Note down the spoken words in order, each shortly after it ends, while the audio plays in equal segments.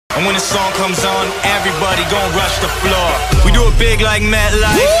And when the song comes on, everybody gon' rush the floor. We do it big like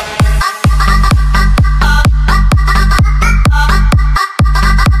MetLife.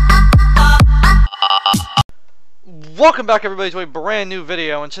 Welcome back everybody to a brand new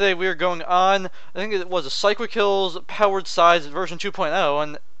video, and today we are going on, I think it was a Cyclic Hills Powered Sides version 2.0,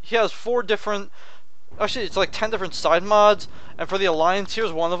 and he has 4 different, actually it's like 10 different side mods, and for the Alliance,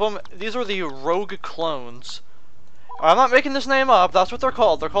 here's one of them. These are the Rogue Clones. I'm not making this name up, that's what they're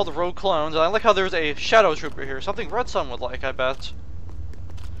called the Rogue Clones, and I like how there's a Shadow Trooper here, something Red Sun would like, I bet.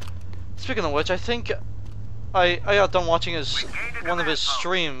 Speaking of which, I think I got done watching one of his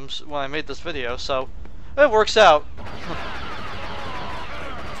streams when I made this video, so it works out.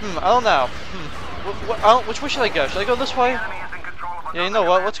 I don't know. Which way should I go? Should I go this way? Yeah, you know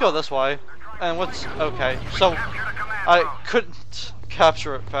what? Let's go this way. And what's... okay. So, I couldn't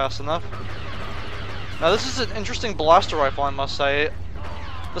capture it fast enough. Now, this is an interesting blaster rifle, I must say.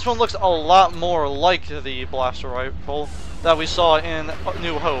 This one looks a lot more like the blaster rifle that we saw in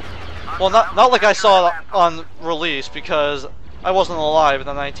New Hope. Well, not like I saw it on release, because I wasn't alive in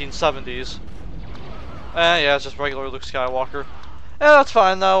the 1970s. Yeah, it's just regular Luke Skywalker. Yeah, that's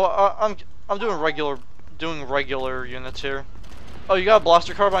fine though. I'm doing regular units here. Oh, you got a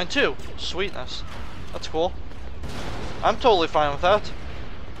blaster carbine too. Sweetness. That's cool. I'm totally fine with that.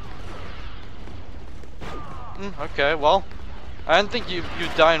 Okay, well, I didn't think you'd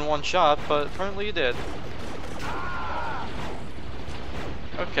die in one shot, but apparently you did.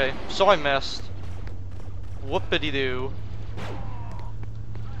 Okay, so I missed. Whoopity-doo.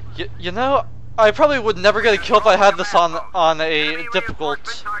 You know, I probably would never get a kill if I had this on a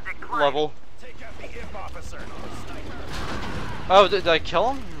difficult level. Oh, did I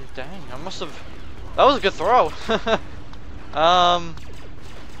kill him? Dang, I must have... that was a good throw.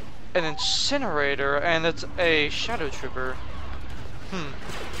 An incinerator, and it's a shadow trooper.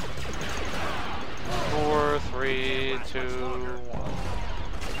 4, 3, 2, 1.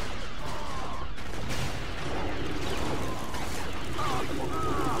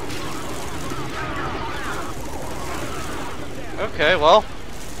 Okay, well,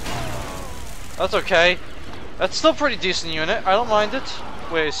 that's okay. That's still a pretty decent unit. I don't mind it.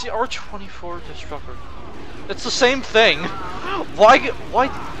 Wait, see, R24 Disruptor. It's the same thing. Why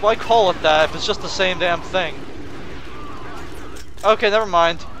call it that if it's just the same damn thing? Okay, never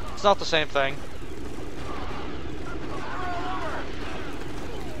mind. It's not the same thing.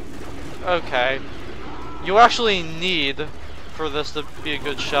 Okay. You actually need for this to be a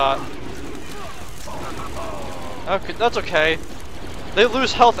good shot. Okay, that's okay. They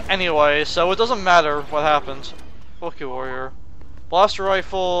lose health anyway, so it doesn't matter what happens. Wookiee Warrior. Blaster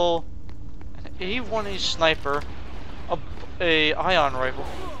Rifle. An A1A Sniper. A Ion Rifle.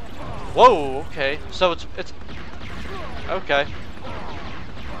 Whoa, okay. So it's... okay.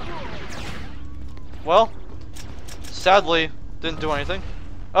 Well, sadly, didn't do anything.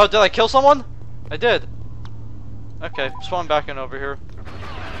 Oh, did I kill someone? I did. Okay, spawn back in over here.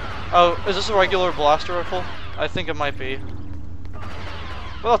 Oh, is this a regular blaster rifle? I think it might be.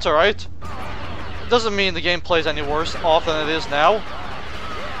 Well, that's alright. It doesn't mean the game plays any worse off than it is now.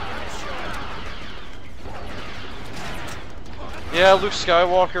 Yeah, Luke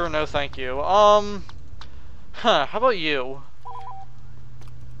Skywalker, no thank you. How about you?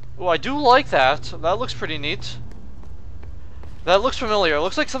 Oh, I do like that. That looks pretty neat. That looks familiar. It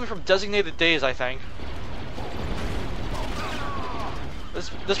looks like something from Designated Days, I think.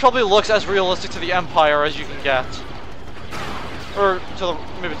 This probably looks as realistic to the Empire as you can get. Or to the,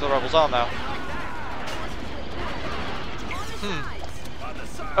 maybe to the Rebels, I don't know.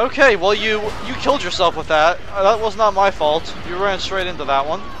 Okay, well you killed yourself with that. That was not my fault. You ran straight into that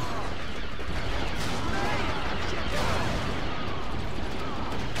one.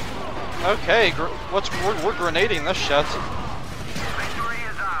 Okay, we're grenading this shit.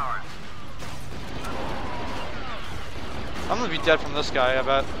 I'm gonna be dead from this guy, I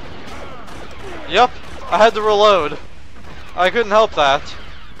bet. Yep, I had to reload. I couldn't help that.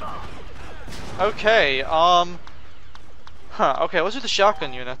 Okay, okay, let's do the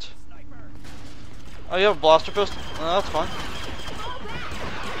shotgun unit. Oh, you have a blaster pistol? Oh, that's fine.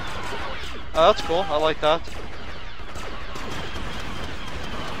 Oh, that's cool, I like that.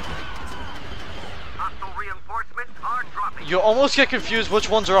 You almost get confused which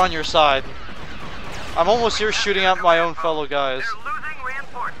ones are on your side. I'm almost here shooting at my own fellow guys.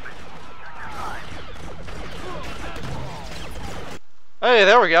 Hey,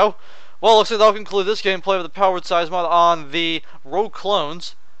 there we go. Well, looks like that'll conclude this gameplay of the Powered Size mod on the Rogue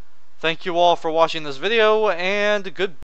Clones. Thank you all for watching this video, and goodbye.